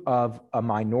group of a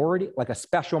minority, like a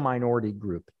special minority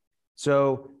group.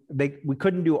 So we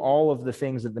couldn't do all of the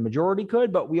things that the majority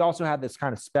could, but we also had this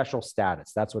kind of special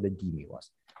status. That's what a dhimmi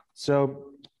was. So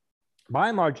by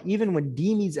and large, even when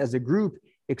dhimmis as a group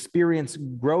experienced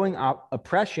growing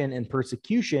oppression and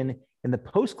persecution in the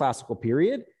post-classical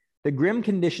period, the grim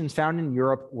conditions found in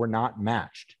Europe were not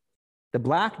matched. The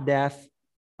Black Death,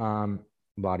 blah,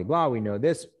 blah, blah, we know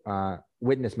this,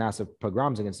 witnessed massive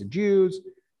pogroms against the Jews.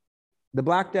 The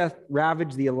Black Death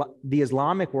ravaged the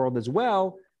Islamic world as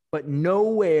well, but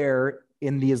nowhere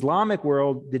in the Islamic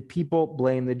world did people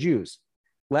blame the Jews,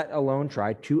 let alone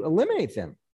try to eliminate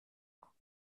them.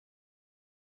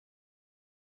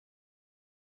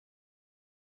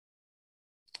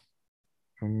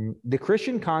 The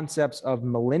Christian concepts of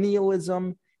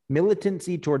millennialism,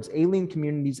 militancy towards alien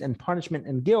communities, and punishment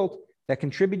and guilt that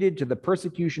contributed to the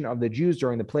persecution of the Jews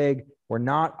during the plague were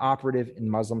not operative in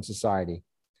Muslim society.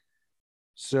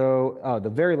 So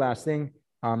the very last thing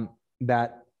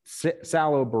that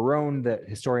Salo Baron, the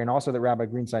historian also that Rabbi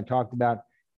Greenstein talked about,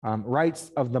 writes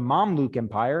of the Mamluk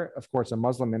Empire, of course, a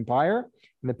Muslim empire,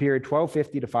 in the period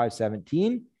 1250 to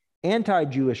 517,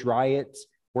 anti-Jewish riots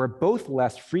were both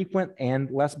less frequent and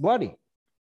less bloody.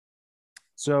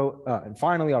 So, and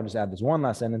finally, I'll just add this one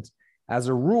last sentence. As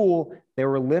a rule, they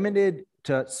were limited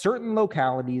to certain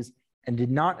localities and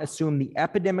did not assume the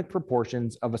epidemic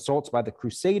proportions of assaults by the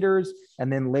Crusaders,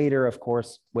 and then later, of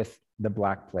course, with the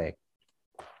Black Plague.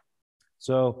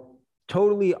 So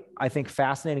totally, I think,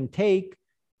 fascinating take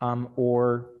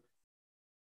or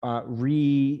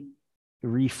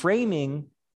reframing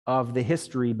of the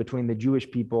history between the Jewish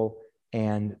people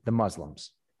and the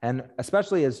Muslims. And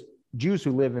especially as Jews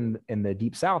who live in the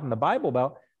Deep South, in the Bible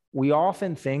Belt, we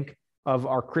often think of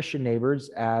our Christian neighbors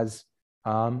as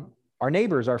our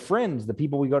neighbors, our friends, the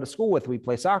people we go to school with, we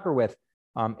play soccer with,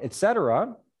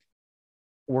 etc.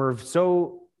 We're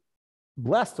so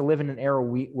blessed to live in an era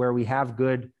where we have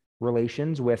good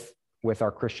relations with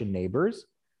our Christian neighbors.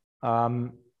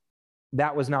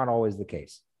 That was not always the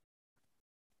case.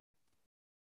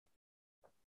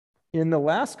 In the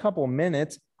last couple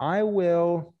minutes, I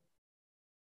will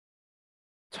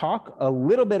talk a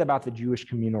little bit about the Jewish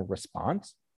communal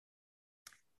response.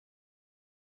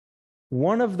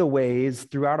 One of the ways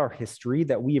throughout our history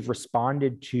that we have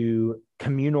responded to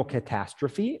communal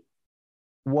catastrophe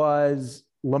was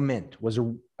lament, was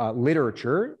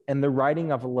literature and the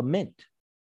writing of a lament.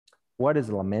 What is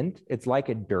a lament? It's like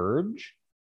a dirge,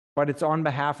 but it's on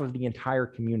behalf of the entire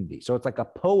community. So it's like a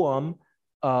poem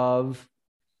of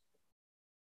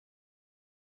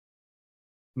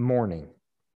mourning.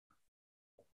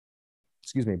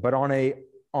 Excuse me, but on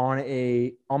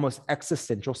a almost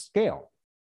existential scale.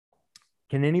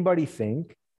 Can anybody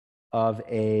think of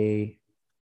a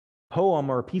poem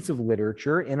or a piece of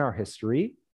literature in our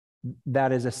history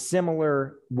that is a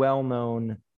similar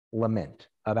well-known lament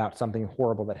about something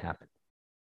horrible that happened?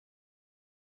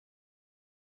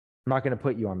 I'm not going to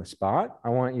put you on the spot. I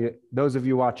want you, those of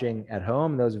you watching at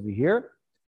home, those of you here,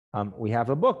 we have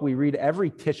a book we read every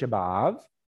Tisha B'Av,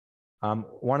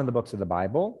 one of the books of the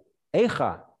Bible,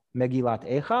 Eicha, Megillat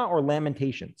Eicha, or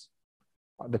Lamentations.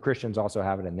 The Christians also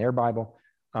have it in their Bible.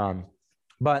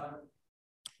 But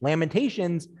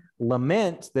Lamentations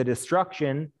laments the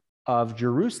destruction of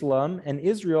Jerusalem and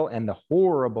Israel and the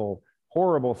horrible,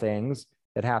 horrible things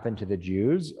that happened to the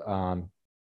Jews. I'm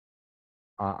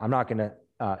not going to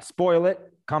spoil it.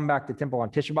 Come back to Temple on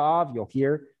Tisha B'Av. You'll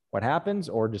hear what happens,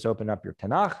 or just open up your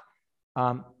Tanakh.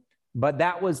 But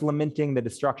that was lamenting the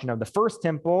destruction of the first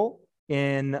temple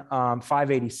in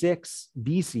 586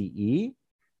 BCE.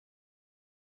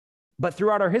 But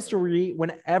throughout our history,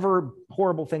 whenever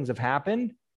horrible things have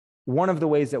happened, one of the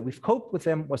ways that we've coped with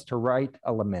them was to write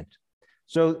a lament.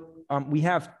 So we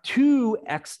have two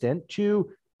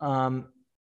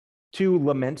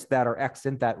laments that are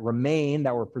extant, that remain,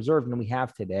 that were preserved, and we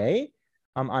have today.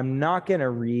 I'm not going to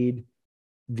read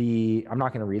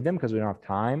them because we don't have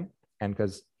time, and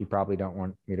because you probably don't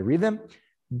want me to read them.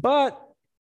 But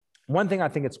one thing I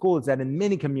think it's cool is that in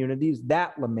many communities,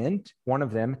 that lament, one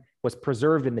of them, was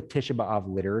preserved in the Tisha B'Av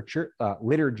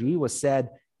liturgy, was said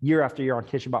year after year on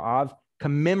Tisha B'Av,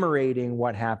 commemorating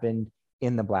what happened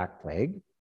in the Black Plague.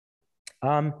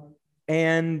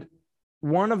 And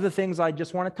one of the things I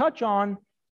just want to touch on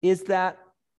is that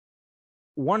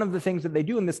one of the things that they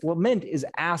do in this lament is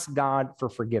ask God for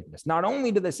forgiveness. Not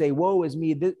only do they say, woe is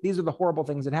me, these are the horrible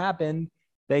things that happened,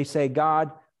 they say,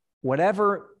 God,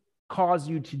 whatever caused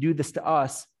you to do this to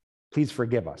us, please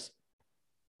forgive us.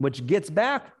 Which gets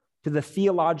back to the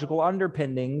theological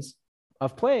underpinnings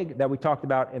of plague that we talked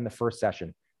about in the first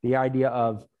session. The idea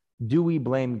of, do we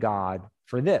blame God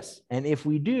for this? And if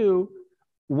we do,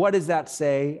 what does that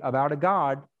say about a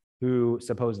God who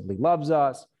supposedly loves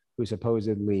us, who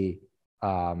supposedly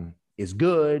is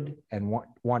good and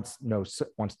wants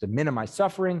to minimize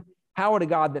suffering? How would a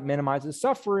God that minimizes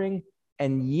suffering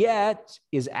and yet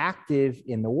is active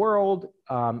in the world,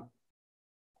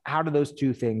 how do those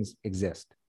two things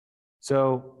exist?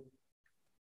 So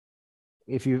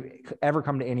if you ever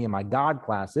come to any of my God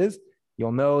classes,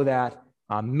 you'll know that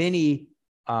many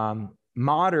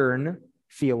modern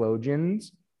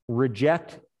theologians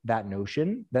reject that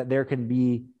notion that there can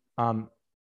be,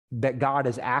 that God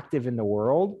is active in the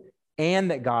world and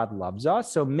that God loves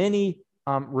us. So many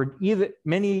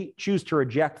choose to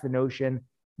reject the notion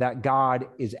that God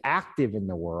is active in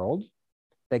the world,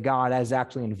 that God is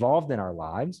actually involved in our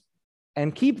lives,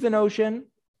 and keep the notion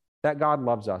that God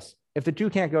loves us. If the two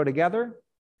can't go together,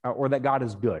 or that God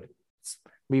is good,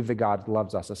 leave the God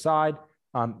loves us aside,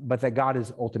 but that God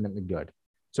is ultimately good.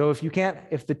 So if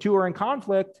the two are in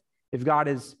conflict, if God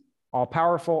is all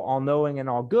powerful, all knowing, and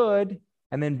all good,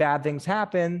 and then bad things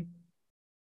happen,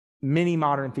 many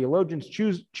modern theologians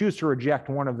choose to reject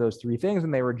one of those three things,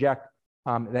 and they reject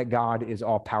that God is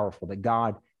all powerful, that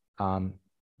God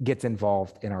gets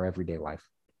involved in our everyday life.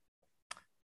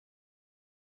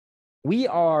 We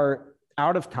are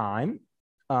out of time.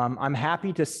 I'm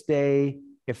happy to stay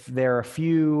if there are a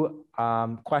few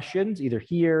questions, either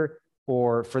here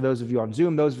or for those of you on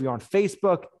Zoom. Those of you on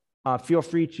Facebook, feel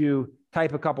free to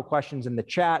type a couple questions in the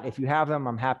chat. If you have them,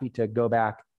 I'm happy to go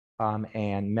back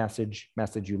and message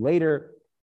you later.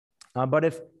 But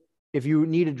if if you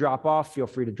need to drop off, feel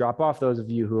free to drop off. Those of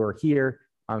you who are here,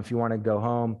 if you want to go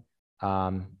home,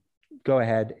 go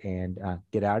ahead and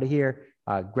get out of here,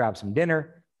 grab some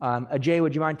dinner. Ajay,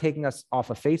 would you mind taking us off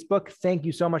of Facebook? Thank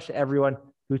you so much to everyone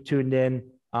who tuned in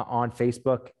on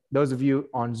Facebook. Those of you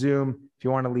on Zoom, if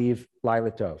you want to leave,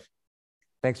 Laila Tov.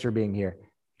 Thanks for being here.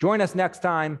 Join us next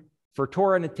time for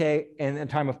Torah and the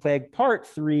Time of Plague, Part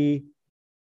 3.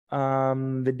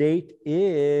 The date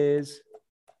is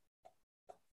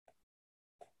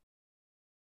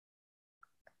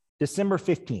December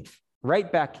 15th,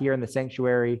 right back here in the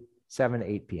sanctuary, 7 to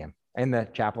 8 p.m. in the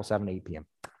chapel, 7 to 8 p.m.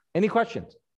 Any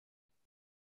questions?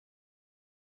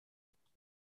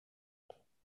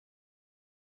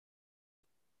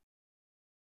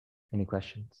 Any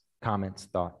questions, comments,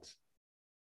 thoughts?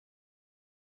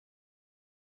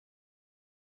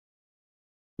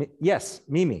 Yes,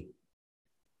 Mimi.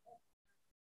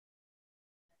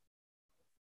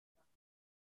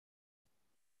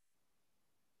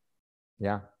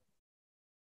 Yeah.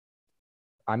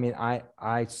 I mean,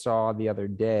 I saw the other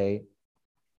day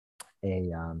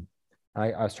I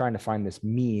was trying to find this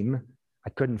meme. I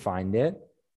couldn't find it.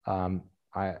 But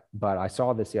I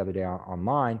saw this the other day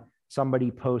online.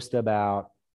 Somebody posted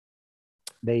about,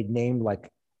 they named like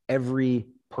every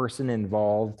person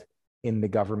involved in the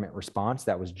government response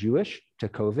that was Jewish to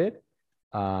COVID.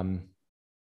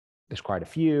 There's quite a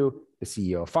few. The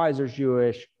CEO of Pfizer is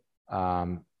Jewish.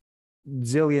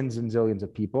 Zillions and zillions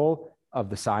of people, of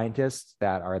the scientists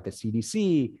that are at the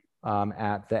CDC,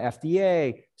 at the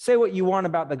FDA. Say what you want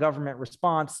about the government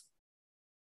response.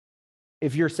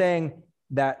 If you're saying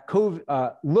that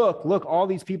COVID, look, all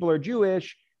these people are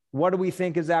Jewish, what do we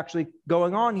think is actually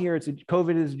going on here?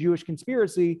 COVID is a Jewish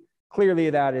conspiracy. Clearly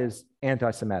that is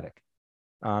anti-Semitic.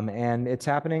 And it's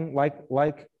happening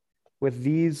like with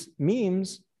these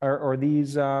memes or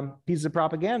these pieces of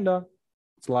propaganda,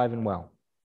 it's alive and well.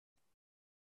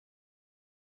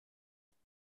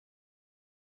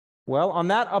 Well, on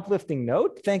that uplifting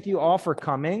note, thank you all for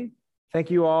coming. Thank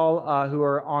you all who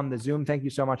are on the Zoom. Thank you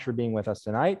so much for being with us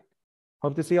tonight.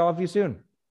 Hope to see all of you soon.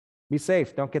 Be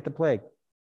safe. Don't get the plague.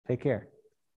 Take care.